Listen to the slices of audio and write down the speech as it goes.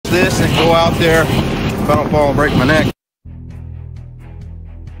this and go out there. If I don't fall and break my neck.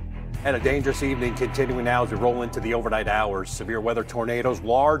 And a dangerous evening continuing now as we roll into the overnight hours. Severe weather tornadoes,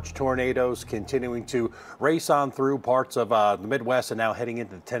 large tornadoes continuing to race on through parts of the Midwest and now heading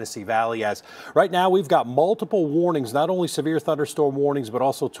into the Tennessee Valley. As right now we've got multiple warnings, not only severe thunderstorm warnings, but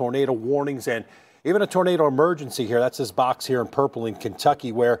also tornado warnings and even a tornado emergency here. That's this box here in purple in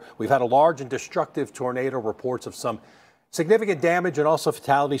Kentucky, where we've had a large and destructive tornado. Reports of some significant damage and also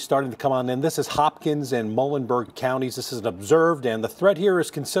fatalities starting to come on in. This is Hopkins and Muhlenberg counties. This is an observed, and the threat here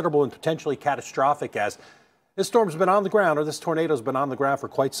is considerable and potentially catastrophic, as this storm's been on the ground, or this tornado's been on the ground for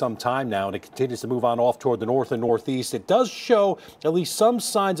quite some time now, and it continues to move on off toward the north and northeast. It does show at least some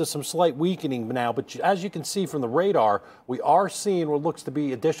signs of some slight weakening now, but as you can see from the radar, we are seeing what looks to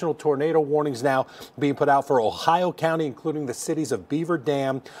be additional tornado warnings now being put out for Ohio County, including the cities of Beaver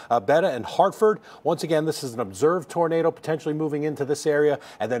Dam, Beta, and Hartford. Once again, this is an observed tornado potentially moving into this area,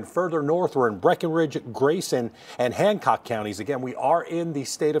 and then further north, we're in Breckenridge, Grayson, and Hancock counties. Again, we are in the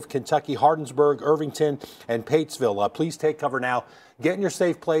state of Kentucky, Hardinsburg, Irvington, and Patesville. Please take cover now. Get in your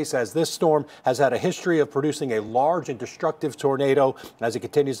safe place, as this storm has had a history of producing a large and destructive tornado as it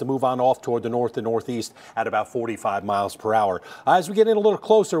continues to move on off toward the north and northeast at about 45 miles per hour. As we get in a little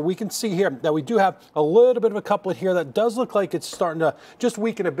closer, we can see here that we do have a little bit of a couplet here that does look like it's starting to just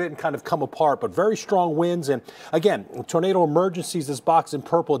weaken a bit and kind of come apart, but very strong winds. And again, tornado emergencies, this box in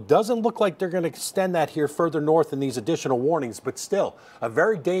purple, it doesn't look like they're going to extend that here further north in these additional warnings, but still a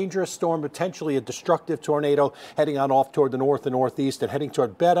very dangerous storm, potentially a destructive tornado heading on off toward the north and northeast and heading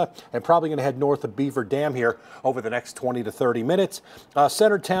toward Beta, and probably going to head north of Beaver Dam here over the next 20 to 30 minutes.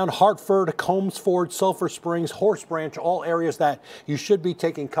 Centertown, Hartford, Combsford, Sulphur Springs, Horse Branch, all areas that you should be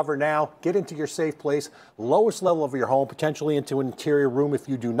taking cover now. Get into your safe place, lowest level of your home, potentially into an interior room if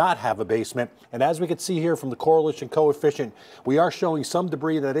you do not have a basement. And as we can see here from the correlation coefficient, we are showing some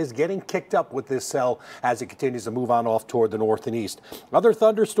debris that is getting kicked up with this cell as it continues to move on off toward the north and east. Other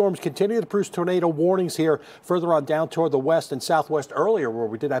thunderstorms continue to produce tornado warnings here further on down toward the west and southwest earlier, where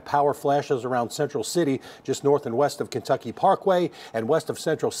we did have power flashes around Central City, just north and west of Kentucky Parkway, and west of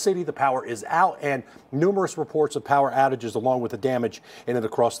Central City. The power is out, and numerous reports of power outages along with the damage in and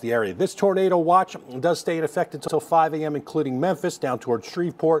across the area. This tornado watch does stay in effect until 5 a.m., including Memphis down toward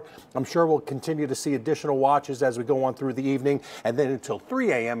Shreveport. I'm sure we'll continue to see additional watches as we go on through the evening, and then until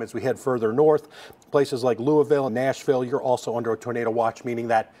 3 a.m. as we head further north. Places like Louisville and Nashville, you're also under a tornado watch, meaning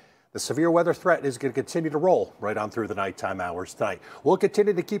that the severe weather threat is going to continue to roll right on through the nighttime hours tonight. We'll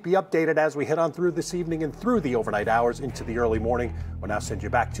continue to keep you updated as we head on through this evening and through the overnight hours into the early morning. We'll now send you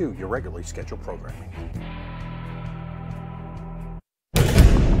back to your regularly scheduled programming.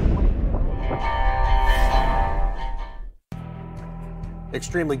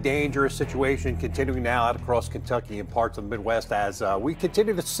 Extremely dangerous situation continuing now out across Kentucky and parts of the Midwest as we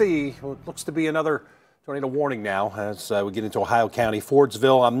continue to see what looks to be another tornado warning now as we get into Ohio County,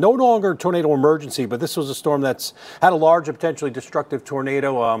 Fordsville. No longer a tornado emergency, but this was a storm that's had a large and potentially destructive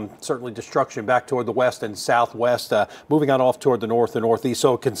tornado, certainly destruction back toward the west and southwest, moving on off toward the north and northeast.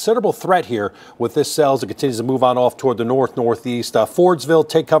 So a considerable threat here with this cell as it continues to move on off toward the northeast. Fordsville,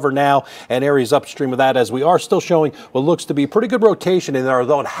 take cover now, and areas upstream of that, as we are still showing what looks to be pretty good rotation in there,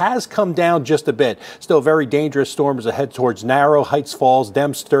 although it has come down just a bit. Still a very dangerous storm as it heads towards Narrow, Heights Falls,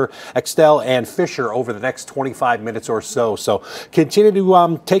 Dempster, Axtell, and Fisher over the next 25 minutes or so. So continue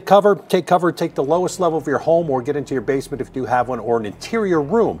to take cover, take the lowest level of your home, or get into your basement if you do have one, or an interior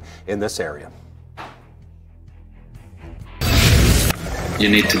room in this area. You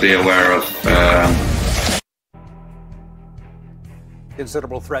need to be aware of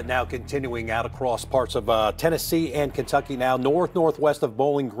considerable threat now continuing out across parts of Tennessee and Kentucky now, northwest of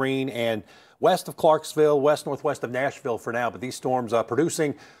Bowling Green and west of Clarksville, west-northwest of Nashville for now. But these storms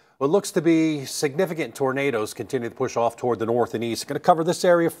producing what looks to be significant tornadoes continue to push off toward the north and east. Going to cover this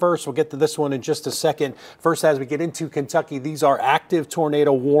area first. We'll get to this one in just a second. First, as we get into Kentucky, these are active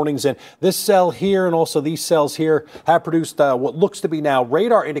tornado warnings. And this cell here and also these cells here have produced what looks to be now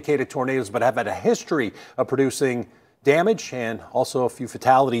radar-indicated tornadoes, but have had a history of producing damage and also a few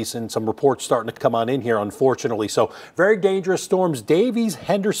fatalities, and some reports starting to come on in here, unfortunately. So very dangerous storms. Davies,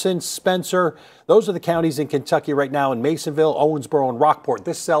 Henderson, Spencer, those are the counties in Kentucky right now, in Masonville, Owensboro, and Rockport.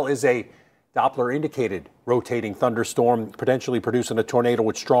 This cell is a Doppler indicated rotating thunderstorm, potentially producing a tornado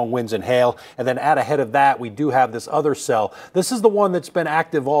with strong winds and hail. And then out ahead of that, we do have this other cell. This is the one that's been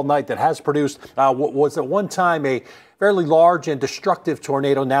active all night that has produced what was at one time a fairly large and destructive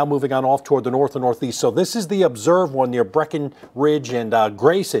tornado now moving on off toward the north and northeast. So this is the observed one near Breckenridge and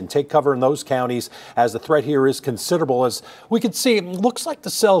Grayson. Take cover in those counties as the threat here is considerable. As we can see, it looks like the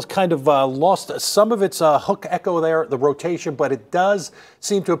cell's kind of lost some of its hook echo there, the rotation, but it does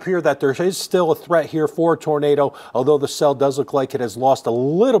seem to appear that there is still a threat here for a tornado, although the cell does look like it has lost a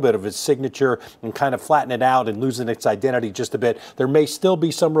little bit of its signature and kind of flattened it out and losing its identity just a bit. There may still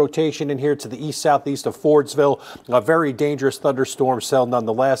be some rotation in here to the east-southeast of Fordsville. A very dangerous thunderstorm cell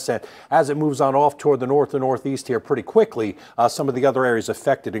nonetheless. And as it moves on off toward the north and northeast here pretty quickly, some of the other areas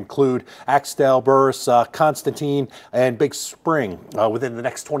affected include Axtell, Burris, Constantine, and Big Spring within the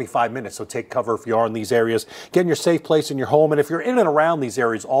next 25 minutes. So take cover if you are in these areas. Get in your safe place in your home. And if you're in and around these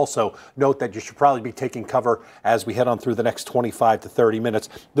areas, also note that you should probably be taking cover as we head on through the next 25 to 30 minutes.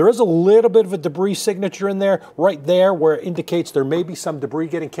 There is a little bit of a debris signature in there, right there, where it indicates there may be some debris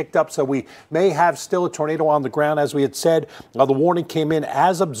getting kicked up. So we may have still a tornado on the ground, as we had said. The warning came in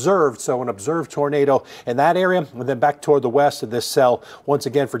as observed, so an observed tornado in that area, and then back toward the west of this cell. Once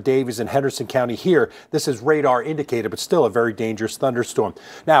again, for Davies and Henderson County here, this is radar indicated, but still a very dangerous thunderstorm.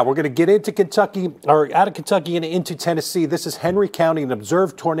 Now we're going to get into Kentucky, or out of Kentucky and into Tennessee. This is Henry County, an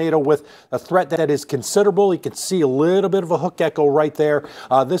observed tornado with a threat that is considerable. You can see a little bit of a hook echo right there.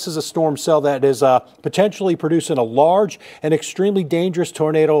 This is a storm cell that is potentially producing a large and extremely dangerous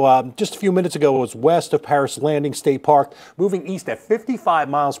tornado. Just a few minutes ago, it was west of Paris Landing State Park, moving east at 55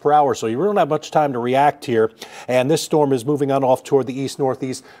 miles per hour. So you really don't have much time to react here. And this storm is moving on off toward the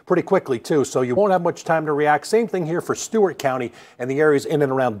east-northeast pretty quickly too. So you won't have much time to react. Same thing here for Stewart County and the areas in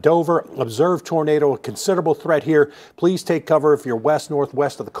and around Dover. Observed tornado, a considerable threat here. Please take cover if you're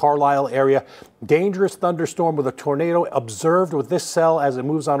west-northwest of the Carlisle area. Dangerous thunderstorm with a tornado observed with this cell as it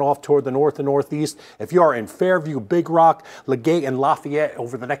moves on off toward the north and northeast. If you are in Fairview, Big Rock, Legate, and Lafayette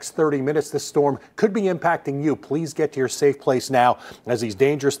over the next 30 minutes, this storm could be impacting you. Please get to your safe place now as these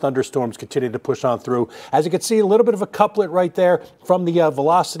dangerous thunderstorms continue to push on through. As you can see, a little bit of a couplet right there from the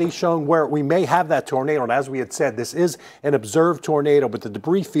velocity showing where we may have that tornado. And as we had said, this is an observed tornado, but the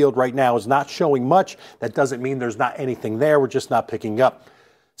debris field right now is not showing much. That doesn't mean there's not anything there. We're just not picking up.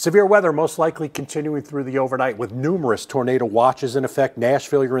 Severe weather most likely continuing through the overnight with numerous tornado watches in effect.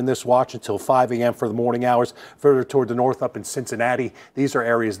 Nashville, you're in this watch until 5 a.m. for the morning hours. Further toward the north up in Cincinnati, these are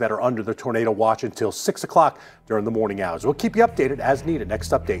areas that are under the tornado watch until 6 o'clock during the morning hours. We'll keep you updated as needed.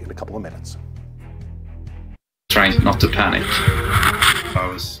 Next update in a couple of minutes. Trying not to panic.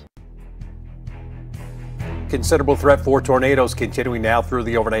 Considerable threat for tornadoes continuing now through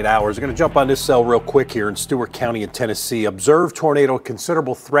the overnight hours. We're going to jump on this cell real quick here in Stewart County in Tennessee. Observed tornado,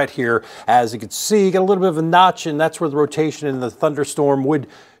 considerable threat here. As you can see, you got a little bit of a notch, and that's where the rotation in the thunderstorm would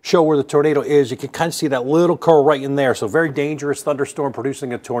show where the tornado is. You can kind of see that little curl right in there. So very dangerous thunderstorm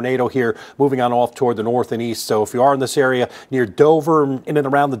producing a tornado here, moving on off toward the north and east. So if you are in this area near Dover, in and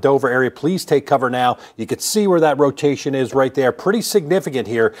around the Dover area, please take cover now. You can see where that rotation is right there. Pretty significant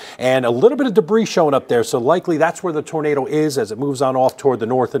here, and a little bit of debris showing up there. So likely that's where the tornado is as it moves on off toward the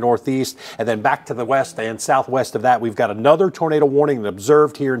north and northeast. And then back to the west and southwest of that, we've got another tornado warning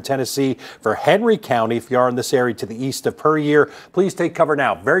observed here in Tennessee for Henry County. If you are in this area to the east of Puryear, please take cover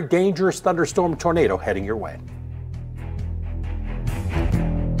now. Very dangerous thunderstorm tornado heading your way.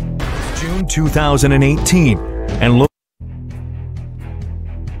 June 2018, and look.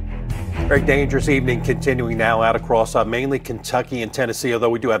 Very dangerous evening continuing now out across mainly Kentucky and Tennessee, although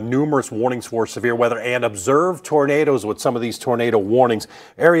we do have numerous warnings for severe weather and observed tornadoes with some of these tornado warnings.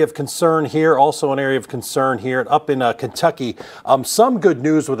 Area of concern here, also an area of concern here up in Kentucky. Some good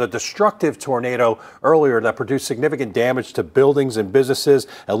news with a destructive tornado earlier that produced significant damage to buildings and businesses.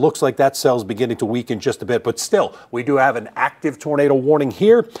 It looks like that cell is beginning to weaken just a bit, but still, we do have an active tornado warning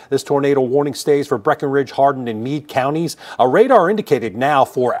here. This tornado warning stays for Breckenridge, Hardin, and Meade counties. A radar indicated now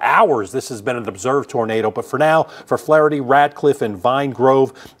for hours this has been an observed tornado, but for now, for Flaherty, Radcliffe, and Vine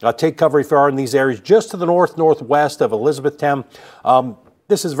Grove, take cover if you are in these areas just to the northwest of Elizabethtown.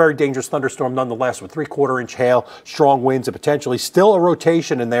 This is a very dangerous thunderstorm nonetheless with 3/4-inch hail, strong winds, and potentially still a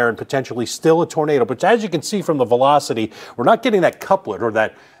rotation in there and potentially still a tornado. But as you can see from the velocity, we're not getting that couplet or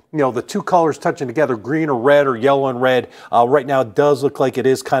that, you know, the two colors touching together, green or red or yellow and red. Right now it does look like it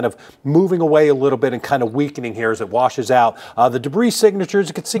is kind of moving away a little bit and kind of weakening here as it washes out. The debris signatures,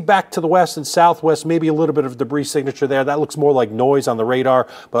 you can see back to the west and southwest, maybe a little bit of debris signature there. That looks more like noise on the radar,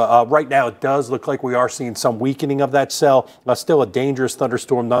 but right now it does look like we are seeing some weakening of that cell. Still a dangerous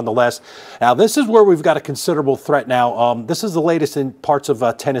thunderstorm nonetheless. Now this is where we've got a considerable threat now. This is the latest in parts of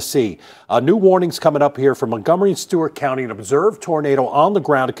Tennessee. New warnings coming up here from Montgomery and Stewart County, an observed tornado on the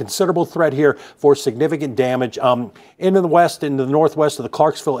ground. considerable threat here for significant damage. Into the west, into the northwest of the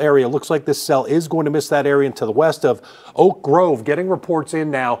Clarksville area. Looks like this cell is going to miss that area and to the west of Oak Grove. Getting reports in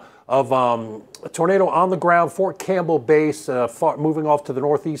now of a tornado on the ground, Fort Campbell base, moving off to the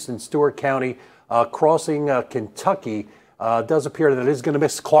northeast in Stewart County, crossing Kentucky. Does appear that it is going to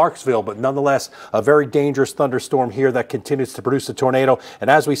miss Clarksville, but nonetheless, a very dangerous thunderstorm here that continues to produce a tornado. And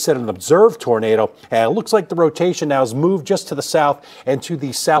as we said, an observed tornado. And it looks like the rotation now has moved just to the south and to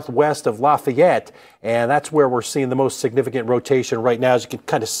the southwest of Lafayette. And that's where we're seeing the most significant rotation right now. As you can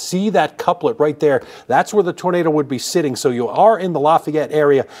kind of see that couplet right there, that's where the tornado would be sitting. So you are in the Lafayette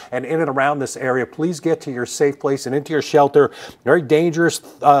area and in and around this area. Please get to your safe place and into your shelter. Very dangerous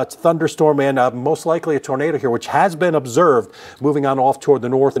thunderstorm and most likely a tornado here, which has been observed moving on off toward the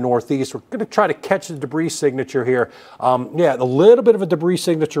north and northeast. We're going to try to catch the debris signature here. Yeah, a little bit of a debris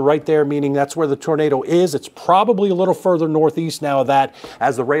signature right there, meaning that's where the tornado is. It's probably a little further northeast now of that,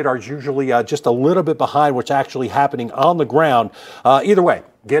 as the radar is usually just a little bit behind what's actually happening on the ground. Either way,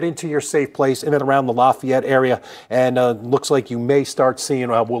 get into your safe place in and around the Lafayette area, and looks like you may start seeing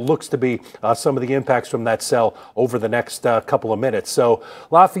what looks to be some of the impacts from that cell over the next couple of minutes. So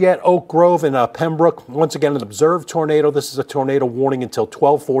Lafayette, Oak Grove, and Pembroke, once again an observed tornado. This is a tornado warning until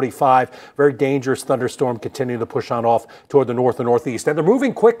 12:45. Very dangerous thunderstorm continuing to push on off toward the north and northeast. And they're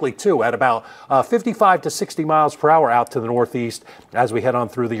moving quickly, too, at about 55 to 60 miles per hour out to the northeast as we head on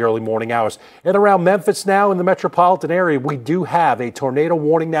through the early morning hours. And around Memphis now in the metropolitan area, we do have a tornado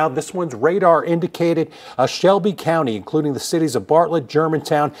warning now. This one's radar indicated Shelby County, including the cities of Bartlett,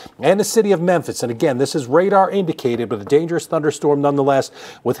 Germantown, and the city of Memphis. And again, this is radar indicated, but a dangerous thunderstorm nonetheless,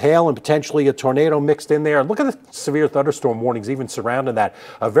 with hail and potentially a tornado mixed in there. And look at the severe thunderstorm warnings even surrounding that.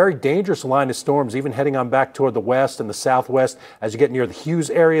 A very dangerous line of storms, even heading on back toward the west and the southwest as you get near the Hughes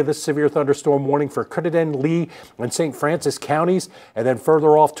area. This severe thunderstorm warning for Crittenden, Lee, and St. Francis counties. And then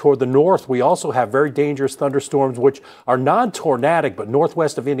further off toward the north, we also have very dangerous thunderstorms, which are non-tornadic, but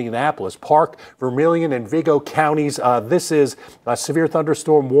northwest of Indianapolis, Park, Vermilion, and Vigo counties. This is a severe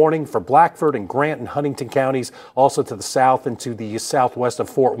thunderstorm warning for Blackford and Grant and Huntington counties, also to the south and to the southwest of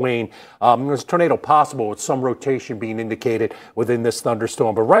Fort Wayne. There's a tornado possible with some rotation being indicated within this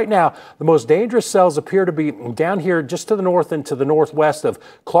thunderstorm. But right now, the most dangerous cells appear to be down here just to the north and to the northwest of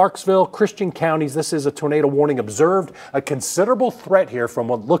Clarksville, Christian counties. This is a tornado warning observed. A considerable threat here from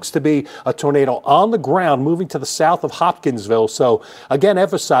what looks to be a tornado on the ground moving to the south of Hopkinsville. So again,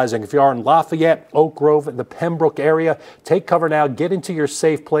 emphasizing if you are in Lafayette, Oak Grove, and the Pembroke area, take cover now, get into your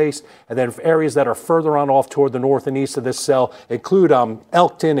safe place. And then areas that are further on off toward the north and east of this cell include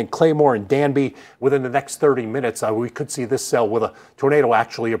Elkton and Claymore and Danby. Within the next 30 minutes, we could see this cell with a tornado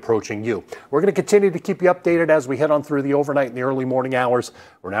actually approaching you. We're going to continue to keep you updated as we head on through the overnight and the early morning hours.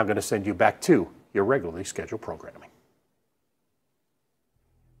 We're now going to send you back to your regularly scheduled programming.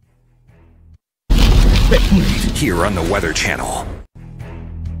 Here on the Weather Channel.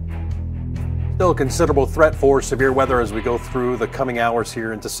 Still a considerable threat for severe weather as we go through the coming hours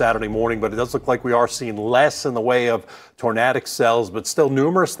here into Saturday morning, but it does look like we are seeing less in the way of tornadic cells, but still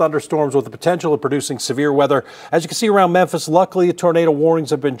numerous thunderstorms with the potential of producing severe weather. As you can see around Memphis, luckily tornado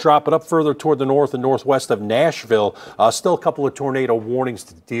warnings have been dropping up further toward the north and northwest of Nashville. Still a couple of tornado warnings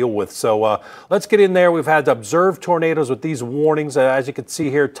to deal with. So let's get in there. We've had observed tornadoes with these warnings. As you can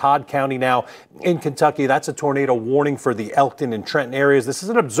see here, Todd County now in Kentucky. That's a tornado warning for the Elkton and Trenton areas. This is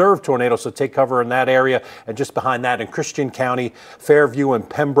an observed tornado, so take cover in that area, and just behind that in Christian County, Fairview, and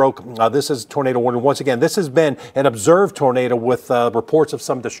Pembroke. This is a tornado warning. Once again, this has been an observed tornado with reports of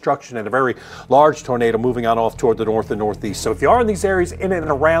some destruction and a very large tornado moving on off toward the north and northeast. So if you are in these areas in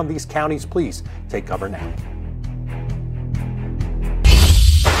and around these counties, please take cover now.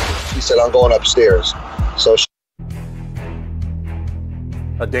 She said, I'm going upstairs. So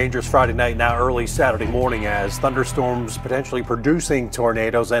A dangerous Friday night, now early Saturday morning, as thunderstorms potentially producing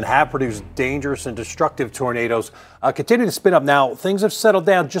tornadoes and have produced dangerous and destructive tornadoes continue to spin up. Now, things have settled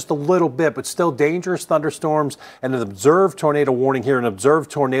down just a little bit, but still dangerous thunderstorms and an observed tornado warning here, an observed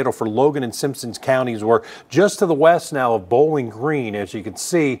tornado for Logan and Simpsons counties. We're just to the west now of Bowling Green. As you can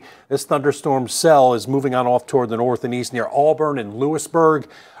see, this thunderstorm cell is moving on off toward the north and east near Auburn and Lewisburg.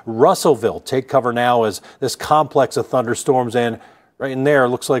 Russellville, take cover now as this complex of thunderstorms, and right in there,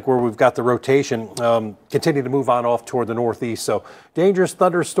 looks like where we've got the rotation, continue to move on off toward the northeast. So dangerous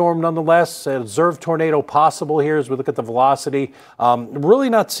thunderstorm nonetheless. An observed tornado possible here as we look at the velocity. Really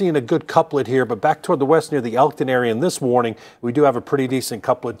not seeing a good couplet here, but back toward the west near the Elkton area in this warning, we do have a pretty decent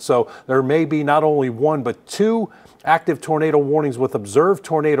couplet. So there may be not only one, but two active tornado warnings with observed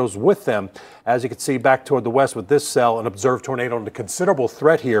tornadoes with them. as you can see back toward the west with this cell, an observed tornado and a considerable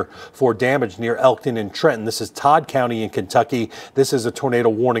threat here for damage near Elkton and Trenton. This is Todd County in Kentucky. This is a tornado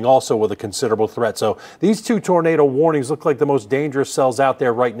warning also with a considerable threat. So these two tornado warnings look like the most dangerous cells out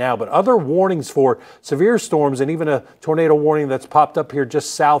there right now, but other warnings for severe storms and even a tornado warning that's popped up here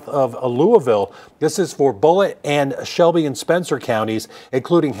just south of Louisville. This is for Bullitt and Shelby and Spencer counties,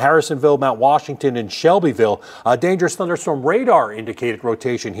 including Harrisonville, Mount Washington, and Shelbyville. Dangerous thunderstorm radar indicated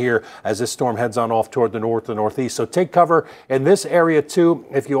rotation here as this storm heads on off toward the north and northeast. So take cover in this area too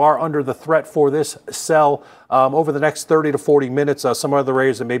if you are under the threat for this cell. Over the next 30 to 40 minutes, some other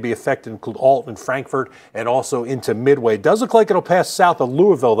areas that may be affected include Alton, Frankfort, and also into Midway. It does look like it'll pass south of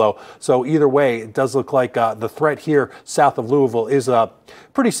Louisville, though. So either way, it does look like the threat here south of Louisville is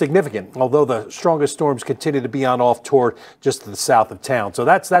pretty significant, although the strongest storms continue to be on off toward just to the south of town. So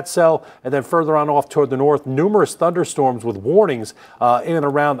that's that cell. And then further on off toward the north, numerous thunderstorms with warnings in and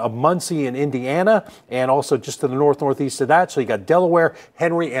around Muncie and Indiana, and also just to the northeast of that. So you got Delaware,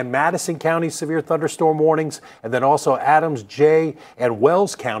 Henry, and Madison counties severe thunderstorm warnings. And then also Adams, Jay, and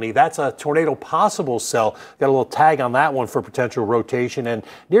Wells County. That's a tornado possible cell. Got a little tag on that one for potential rotation. And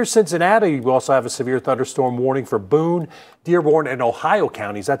near Cincinnati, we also have a severe thunderstorm warning for Boone, Dearborn, and Ohio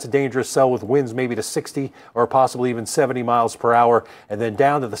counties. That's a dangerous cell with winds maybe to 60 or possibly even 70 miles per hour. And then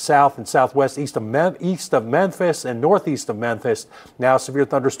down to the south and southwest, east of Memphis and northeast of Memphis. Now severe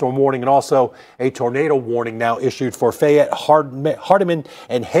thunderstorm warning and also a tornado warning now issued for Fayette, Hardeman,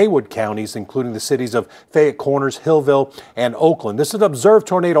 and Haywood counties, including the cities of Fayette Corners, Hillville, and Oakland. This is an observed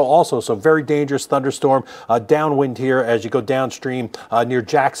tornado also, so very dangerous thunderstorm. Downwind here as you go downstream near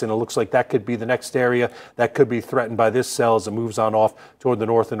Jackson. It looks like that could be the next area that could be threatened by this cell as it moves on off toward the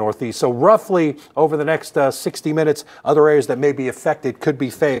north and northeast. So roughly over the next 60 minutes, other areas that may be affected could be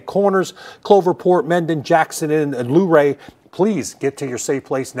Fayette Corners, Cloverport, Mendon, Jackson, and Luray. Please get to your safe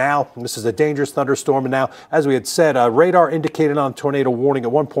place now. This is a dangerous thunderstorm. And now, as we had said, radar indicated on tornado warning.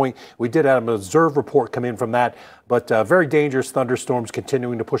 At one point, we did have an observed report come in from that. But very dangerous thunderstorms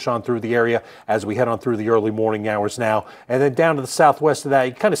continuing to push on through the area as we head on through the early morning hours now. And then down to the southwest of that,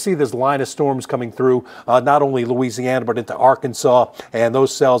 you kind of see this line of storms coming through, not only Louisiana, but into Arkansas. And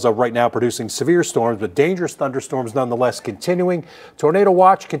those cells are right now producing severe storms, but dangerous thunderstorms nonetheless continuing. Tornado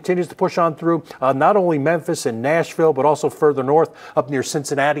watch continues to push on through not only Memphis and Nashville, but also further north up near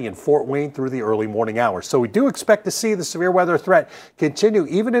Cincinnati and Fort Wayne through the early morning hours. So we do expect to see the severe weather threat continue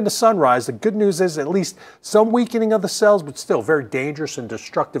even into sunrise. The good news is at least some weakening of the cells, but still very dangerous and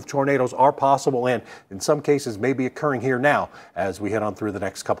destructive tornadoes are possible and in some cases may be occurring here now as we head on through the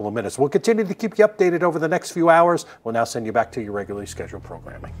next couple of minutes. We'll continue to keep you updated over the next few hours. We'll now send you back to your regularly scheduled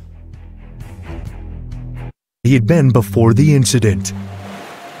programming. He had been before the incident.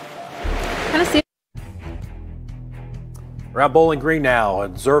 Around Bowling Green now,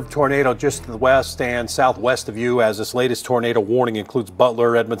 observed tornado just to the west and southwest of you as this latest tornado warning includes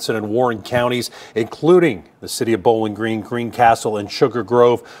Butler, Edmonson, and Warren counties, including the city of Bowling Green, Greencastle, and Sugar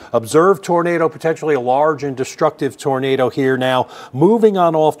Grove. Observed tornado, potentially a large and destructive tornado here now, moving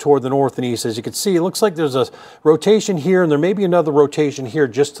on off toward the north and east. As you can see, it looks like there's a rotation here, and there may be another rotation here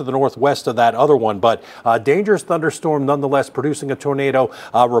just to the northwest of that other one, but dangerous thunderstorm nonetheless producing a tornado.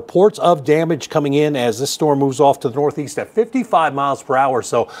 Reports of damage coming in as this storm moves off to the northeast at 55 miles per hour.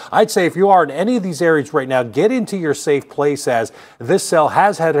 So I'd say if you are in any of these areas right now, get into your safe place as this cell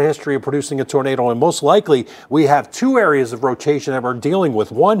has had a history of producing a tornado, and most likely we have two areas of rotation that we're dealing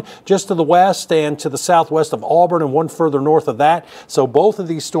with, one just to the west and to the southwest of Auburn and one further north of that. So both of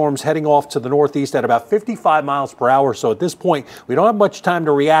these storms heading off to the northeast at about 55 miles per hour. So at this point, we don't have much time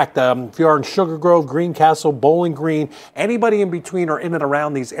to react. If you are in Sugar Grove, Greencastle, Bowling Green, anybody in between or in and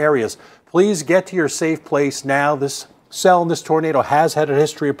around these areas, please get to your safe place now. This cell in this tornado has had a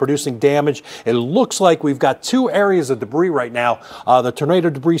history of producing damage. It looks like we've got two areas of debris right now. The tornado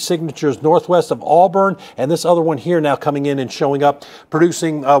debris signatures northwest of Auburn, and this other one here now coming in and showing up,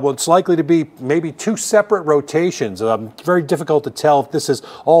 producing what's likely to be maybe two separate rotations. Very difficult to tell if this is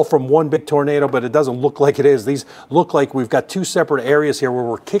all from one big tornado, but it doesn't look like it is. These look like we've got two separate areas here where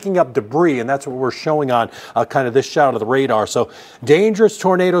we're kicking up debris, and that's what we're showing on kind of this shot of the radar. So dangerous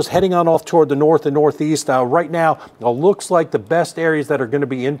tornadoes heading on off toward the north and northeast. Right now, looks like the best areas that are going to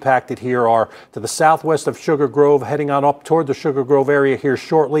be impacted here are to the southwest of Sugar Grove, heading on up toward the Sugar Grove area here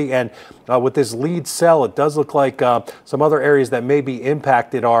shortly. And with this lead cell, it does look like some other areas that may be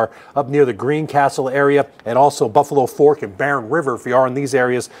impacted are up near the Greencastle area and also Buffalo Fork and Barren River. If you are in these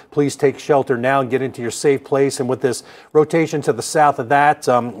areas, please take shelter now and get into your safe place. And with this rotation to the south of that,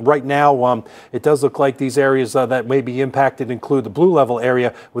 right now, it does look like these areas that may be impacted include the blue level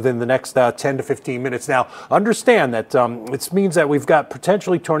area within the next 10 to 15 minutes. Now, understand that that it means that we've got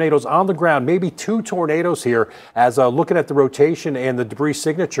potentially tornadoes on the ground, maybe 2 tornadoes here. As looking at the rotation and the debris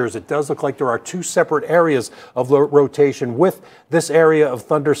signatures, it does look like there are 2 separate areas of rotation with this area of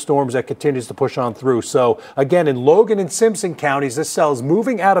thunderstorms that continues to push on through. So again, in Logan and Simpson counties, this cell is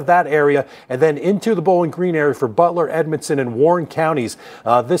moving out of that area and then into the Bowling Green area for Butler, Edmonson, and Warren counties.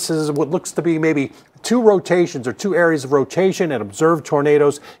 This is what looks to be maybe 2 rotations or 2 areas of rotation and observed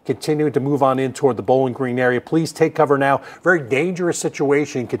tornadoes continuing to move on in toward the Bowling Green area. Please take cover now. Very dangerous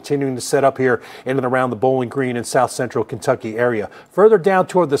situation continuing to set up here in and around the Bowling Green and south central Kentucky area. Further down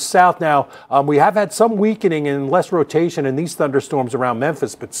toward the south now, we have had some weakening and less rotation in these thunderstorms around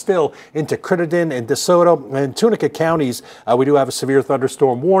Memphis, but still into Crittenden and DeSoto and Tunica counties. We do have a severe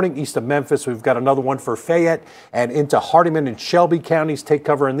thunderstorm warning east of Memphis. We've got another one for Fayette and into Hardeman and Shelby counties. Take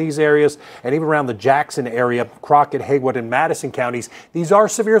cover in these areas, and even around the Jackson area, Crockett, Haywood, and Madison counties. These are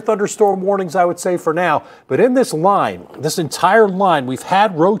severe thunderstorm warnings, I would say, for now. But in this line, this entire line, we've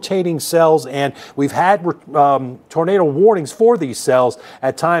had rotating cells and we've had tornado warnings for these cells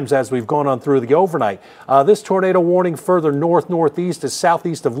at times as we've gone on through the overnight. This tornado warning further northeast is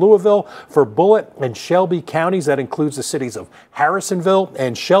southeast of Louisville for Bullitt and Shelby counties. That includes the cities of Harrisonville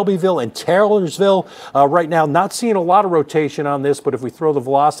and Shelbyville and Taylorsville. Right now, not seeing a lot of rotation on this, but if we throw the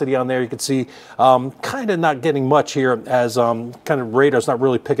velocity on there, you can see kind of not getting much here as kind of radar's not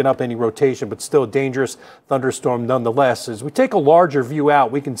really picking up any rotation, but still a dangerous thunderstorm nonetheless. As we take a larger view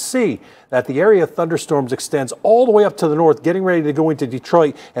out, we can see that the area of thunderstorms extends all the way up to the north, getting ready to go into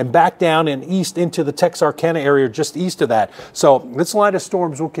Detroit and back down and east into the Texarkana area just east of that. So this line of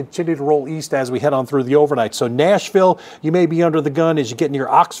storms will continue to roll east as we head on through the overnight. So Nashville, you may be under the gun as you get near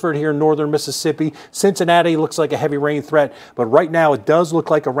Oxford here in northern Mississippi. Cincinnati looks like a heavy rain threat, but right now it does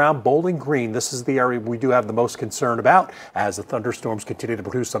look like around Bowling Green. This is the area we do have the most concern about as the thunderstorms continue to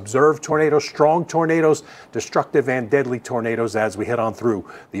produce observed tornadoes, strong tornadoes, destructive and deadly tornadoes as we head on through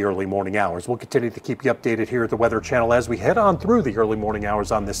the early morning hours. We'll continue to keep you updated here at the Weather Channel as we head on through the early morning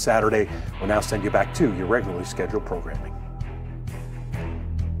hours on this Saturday. We'll now send you back to your regularly scheduled programming.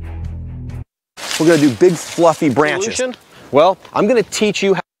 We're going to do big fluffy branches. Well, I'm going to teach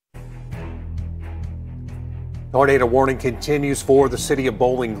you how. Tornado warning continues for the city of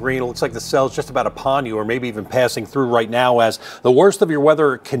Bowling Green. It looks like the cell's just about upon you or maybe even passing through right now as the worst of your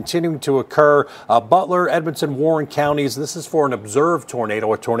weather continuing to occur. Butler, Edmonson, Warren counties. This is for an observed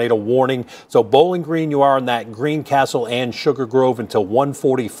tornado, a tornado warning. So Bowling Green, you are in that Greencastle and Sugar Grove until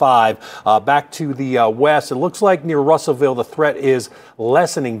 1:45. Back to the west, it looks like near Russellville, the threat is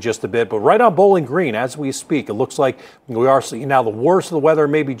lessening just a bit. But right on Bowling Green, as we speak, it looks like we are seeing now the worst of the weather,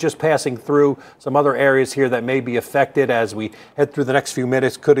 maybe just passing through some other areas here that may be affected as we head through the next few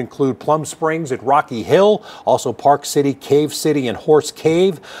minutes. Could include Plum Springs at Rocky Hill, also Park City, Cave City, and Horse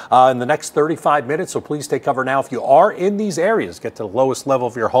Cave in the next 35 minutes. So please take cover now if you are in these areas. Get to the lowest level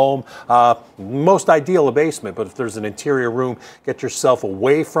of your home. Most ideal a basement, but if there's an interior room, get yourself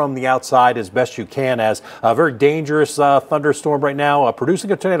away from the outside as best you can as a very dangerous thunderstorm right now,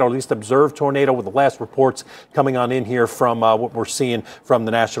 producing a tornado, at least observed tornado with the last reports coming on in here from what we're seeing from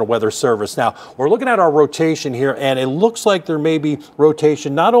the National Weather Service. Now, we're looking at our rotation here, and it looks like there may be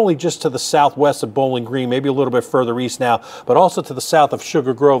rotation not only just to the southwest of Bowling Green, maybe a little bit further east now, but also to the south of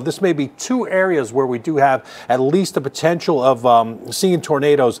Sugar Grove. This may be 2 areas where we do have at least the potential of seeing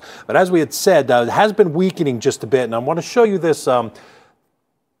tornadoes. But as we had said, it has been weakening just a bit, and I want to show you this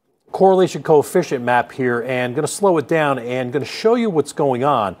correlation coefficient map here and going to slow it down and going to show you what's going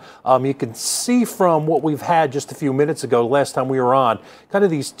on. You can see from what we've had just a few minutes ago, last time we were on, kind of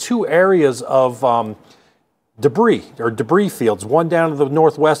these 2 areas of debris fields, one down to the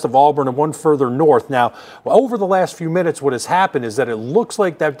northwest of Auburn and one further north. Now, over the last few minutes, what has happened is that it looks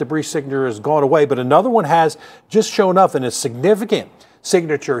like that debris signature has gone away, but another one has just shown up and is significant.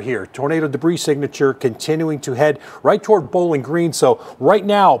 Signature here, tornado debris signature continuing to head right toward Bowling Green. So right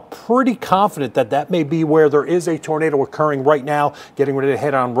now, pretty confident that that may be where there is a tornado occurring right now, getting ready to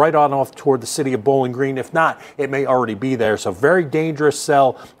head on right on off toward the city of Bowling Green. If not, it may already be there. So very dangerous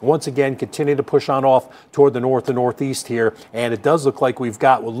cell. Once again, continue to push on off toward the north and northeast here. And it does look like we've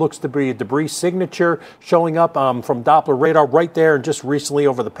got what looks to be a debris signature showing up from Doppler radar right there and just recently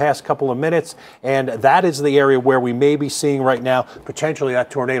over the past couple of minutes. And that is the area where we may be seeing right now potentially potentially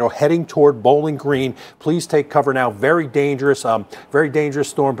that tornado heading toward Bowling Green. Please take cover now. Very dangerous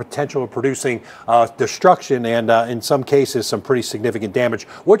storm, potential of producing destruction and in some cases some pretty significant damage,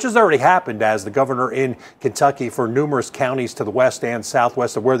 which has already happened as the governor in Kentucky for numerous counties to the west and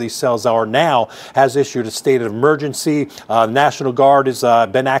southwest of where these cells are now has issued a state of emergency. National Guard has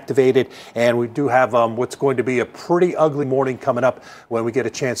been activated, and we do have what's going to be a pretty ugly morning coming up when we get a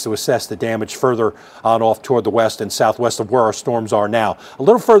chance to assess the damage further on off toward the west and southwest of where our storms are now. A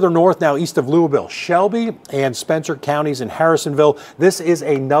little further north now, east of Louisville, Shelby and Spencer counties in Harrisonville. This is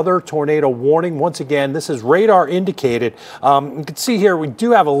another tornado warning. Once again, this is radar indicated. You can see here we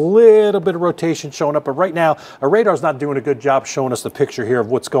do have a little bit of rotation showing up, but right now our radar's not doing a good job showing us the picture here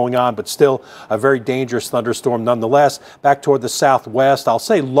of what's going on, but still a very dangerous thunderstorm nonetheless. Back toward the southwest, I'll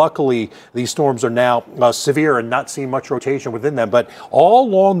say luckily these storms are now severe and not seeing much rotation within them, but all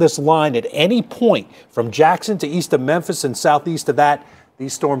along this line at any point from Jackson to east of Memphis and southeast of that,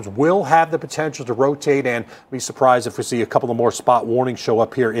 these storms will have the potential to rotate, and be surprised if we see a couple of more spot warnings show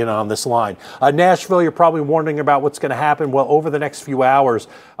up here in on this line. Nashville, you're probably wondering about what's going to happen. Well, over the next few hours,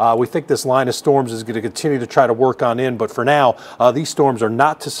 we think this line of storms is going to continue to try to work on in, but for now, these storms are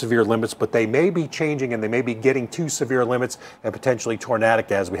not to severe limits, but they may be changing and they may be getting to severe limits and potentially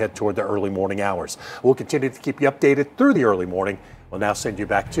tornadic as we head toward the early morning hours. We'll continue to keep you updated through the early morning. We'll now send you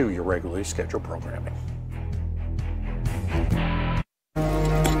back to your regularly scheduled programming.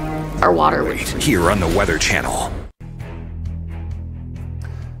 Our water here on the Weather Channel.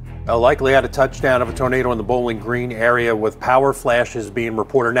 Likely had a touchdown of a tornado in the Bowling Green area with power flashes being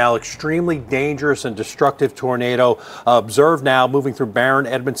reported now. Extremely dangerous and destructive tornado observed now moving through Barron,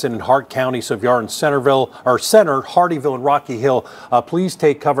 Edmondson, and Hart County. So if you are in Center, Hardyville, and Rocky Hill, please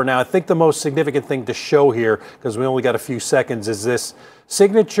take cover now. I think the most significant thing to show here, because we only got a few seconds, is this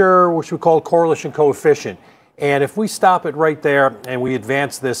signature, which we call correlation coefficient. And if we stop it right there and we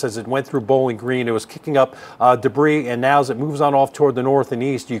advance this as it went through Bowling Green, it was kicking up debris, and now as it moves on off toward the north and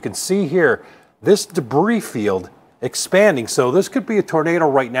east, you can see here this debris field expanding. So this could be a tornado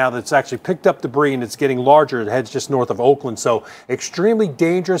right now that's actually picked up debris and it's getting larger. It heads just north of Oakland. So extremely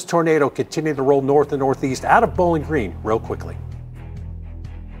dangerous tornado continuing to roll north and northeast out of Bowling Green real quickly.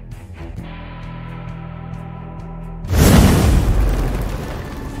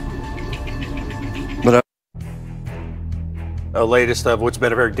 The latest of what's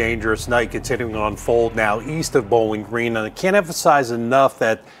been a very dangerous night continuing to unfold now east of Bowling Green. And I can't emphasize enough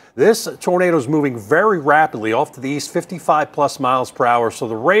that this tornado is moving very rapidly off to the east, 55 plus miles per hour. So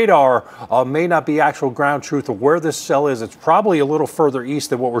the radar may not be actual ground truth of where this cell is. It's probably a little further east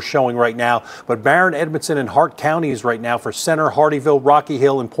than what we're showing right now. But Barron, Edmondson, and Hart counties right now for Center, Hardyville, Rocky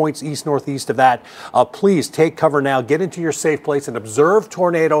Hill, and points east, northeast of that. Please take cover now. Get into your safe place and observe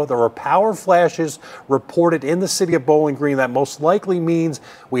tornado. There were power flashes reported in the city of Bowling Green. That most likely means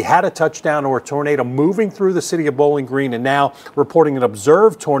we had a touchdown or a tornado moving through the city of Bowling Green, and now reporting an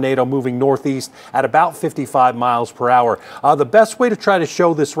observed tornado moving northeast at about 55 miles per hour. The best way to try to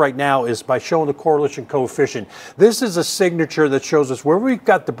show this right now is by showing the correlation coefficient. This is a signature that shows us where we've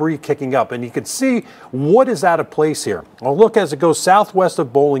got debris kicking up, and you can see what is out of place here. Well, look, as it goes southwest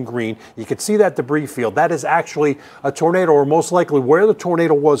of Bowling Green, you can see that debris field. That is actually a tornado, or most likely where the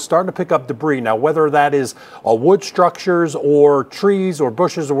tornado was starting to pick up debris. Now, whether that is wood structures or trees or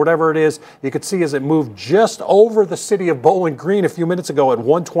bushes or whatever it is, you can see as it moved just over the city of Bowling Green a few minutes ago at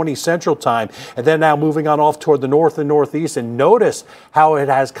 1:20 Central Time, and then now moving on off toward the north and northeast. And notice how it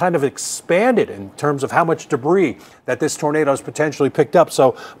has kind of expanded in terms of how much debris that this tornado has potentially picked up.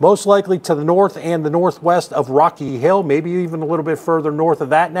 So most likely to the north and the northwest of Rocky Hill, maybe even a little bit further north of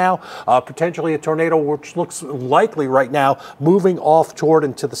that now. Potentially a tornado which looks likely right now moving off toward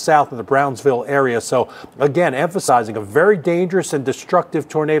into the south of the Brownsville area. So again, emphasizing a very dangerous and destructive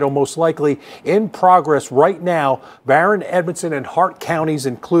tornado most likely in progress right now. Barron, Edmondson, and Hart counties,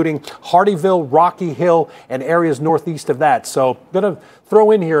 including Hardyville, Rocky Hill, and areas northeast of that. So I'm going to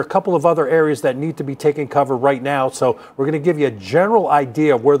throw in here a couple of other areas that need to be taking cover right now. So we're going to give you a general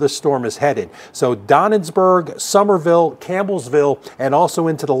idea of where this storm is headed. So Donnensburg, Somerville, Campbellsville, and also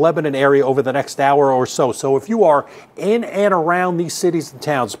into the Lebanon area over the next hour or so. So if you are in and around these cities and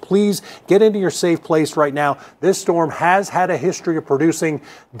towns, please get into your safe place right now. This storm has had a history of producing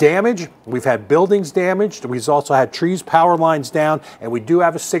damage. We've had buildings damaged. We've also had trees, power lines down, and we do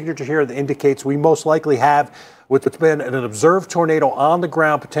have a signature here that indicates we most likely have What's been an observed tornado on the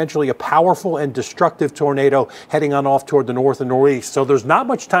ground, potentially a powerful and destructive tornado heading on off toward the north and northeast. So there's not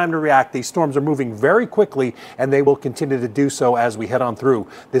much time to react. These storms are moving very quickly, and they will continue to do so as we head on through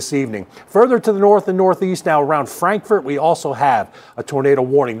this evening. Further to the north and northeast now around Frankfurt, we also have a tornado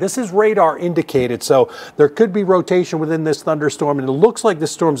warning. This is radar indicated, so there could be rotation within this thunderstorm, and it looks like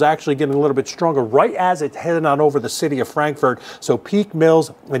this storm's actually getting a little bit stronger right as it's heading on over the city of Frankfurt. So Peak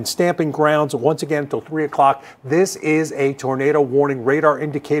Mills and Stamping Grounds once again until 3 o'clock. This is a tornado warning, radar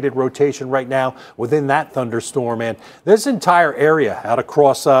indicated rotation right now within that thunderstorm. And this entire area out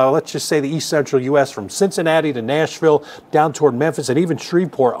across, let's just say the east central U.S. from Cincinnati to Nashville down toward Memphis and even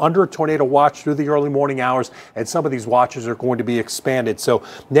Shreveport under a tornado watch through the early morning hours. And some of these watches are going to be expanded. So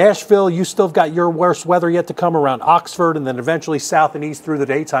Nashville, you still got your worst weather yet to come around Oxford and then eventually south and east through the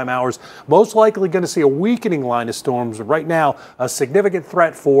daytime hours. Most likely going to see a weakening line of storms. Right now, a significant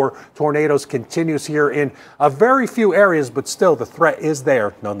threat for tornadoes continues here in a very few areas, but still the threat is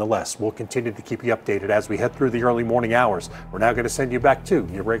there nonetheless. We'll continue to keep you updated as we head through the early morning hours. We're now going to send you back to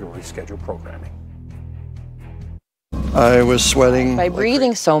your regularly scheduled programming. I was sweating by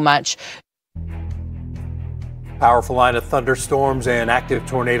breathing so much. Powerful line of thunderstorms and active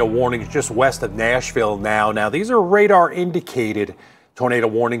tornado warnings just west of Nashville now. Now, these are radar indicated tornado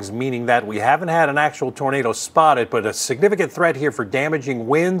warnings, meaning that we haven't had an actual tornado spotted, but a significant threat here for damaging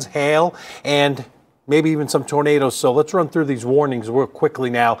winds, hail, and maybe even some tornadoes. So let's run through these warnings real quickly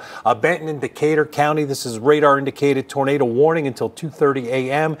now. Benton and Decatur County, this is radar indicated tornado warning until 2:30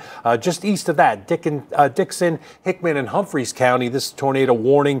 a.m. Just east of that, Dixon, Hickman, and Humphreys County, this is tornado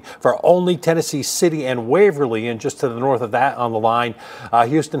warning for only Tennessee City and Waverly, and just to the north of that on the line,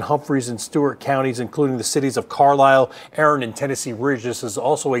 Houston, Humphreys, and Stewart counties, including the cities of Carlisle, Erin, and Tennessee Ridge. This is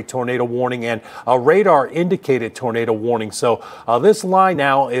also a tornado warning and a radar indicated tornado warning. So this line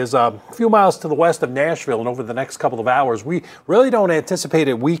now is a few miles to the west of Nashville, and over the next couple of hours, we really don't anticipate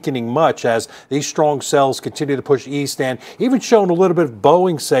it weakening much as these strong cells continue to push east and even showing a little bit of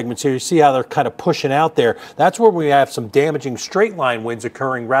bowing segments here. You see how they're kind of pushing out there. That's where we have some damaging straight line winds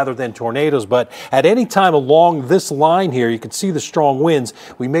occurring rather than tornadoes. But at any time along this line here, you can see the strong winds.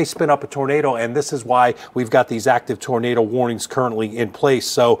 We may spin up a tornado, and this is why we've got these active tornado warnings currently in place.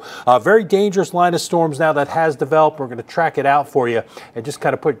 So a very dangerous line of storms now that has developed. We're going to track it out for you and just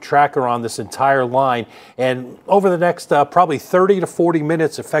kind of put tracker on this entire line. And over the next probably 30 to 40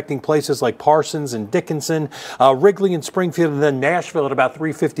 minutes, affecting places like Parsons and Dickinson, Wrigley and Springfield, and then Nashville at about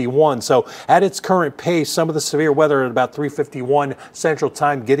 3:51. So at its current pace, some of the severe weather at about 3:51 Central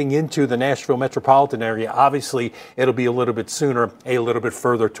Time getting into the Nashville metropolitan area. Obviously, it'll be a little bit sooner, a little bit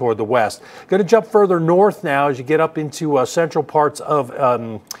further toward the west. Going to jump further north now as you get up into central parts of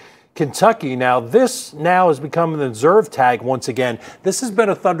Kentucky. Now, this now has become an observed tag once again. This has been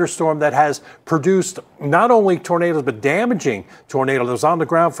a thunderstorm that has produced not only tornadoes, but damaging tornadoes on the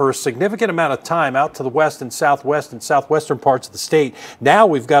ground for a significant amount of time out to the west and southwestern parts of the state. Now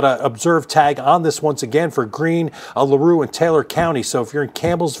we've got an observed tag on this once again for Greene, LaRue, and Taylor County. So if you're in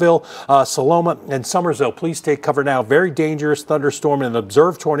Campbellsville, Saloma, and Summersville, please take cover now. Very dangerous thunderstorm and an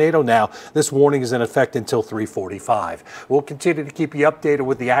observed tornado now. This warning is in effect until 3:45. We'll continue to keep you updated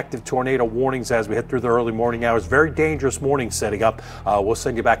with the active tornado warnings as we head through the early morning hours. Very dangerous morning setting up. We'll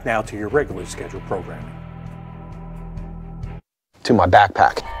send you back now to your regularly scheduled programming. To my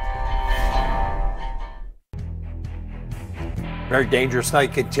backpack. Very dangerous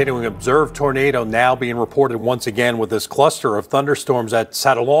night continuing. Observed tornado now being reported once again with this cluster of thunderstorms that's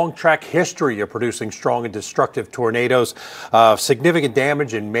had a long track history of producing strong and destructive tornadoes. Significant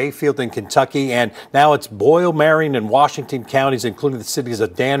damage in Mayfield and Kentucky, and now it's Boyle, Marion, and Washington counties, including the cities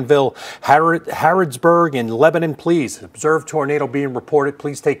of Danville, Harrodsburg, and Lebanon. Please, observed tornado being reported.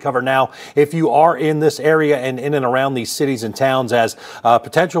 Please take cover now if you are in this area and in and around these cities and towns, as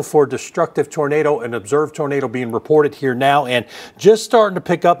potential for destructive tornado and observed tornado being reported here now, and just starting to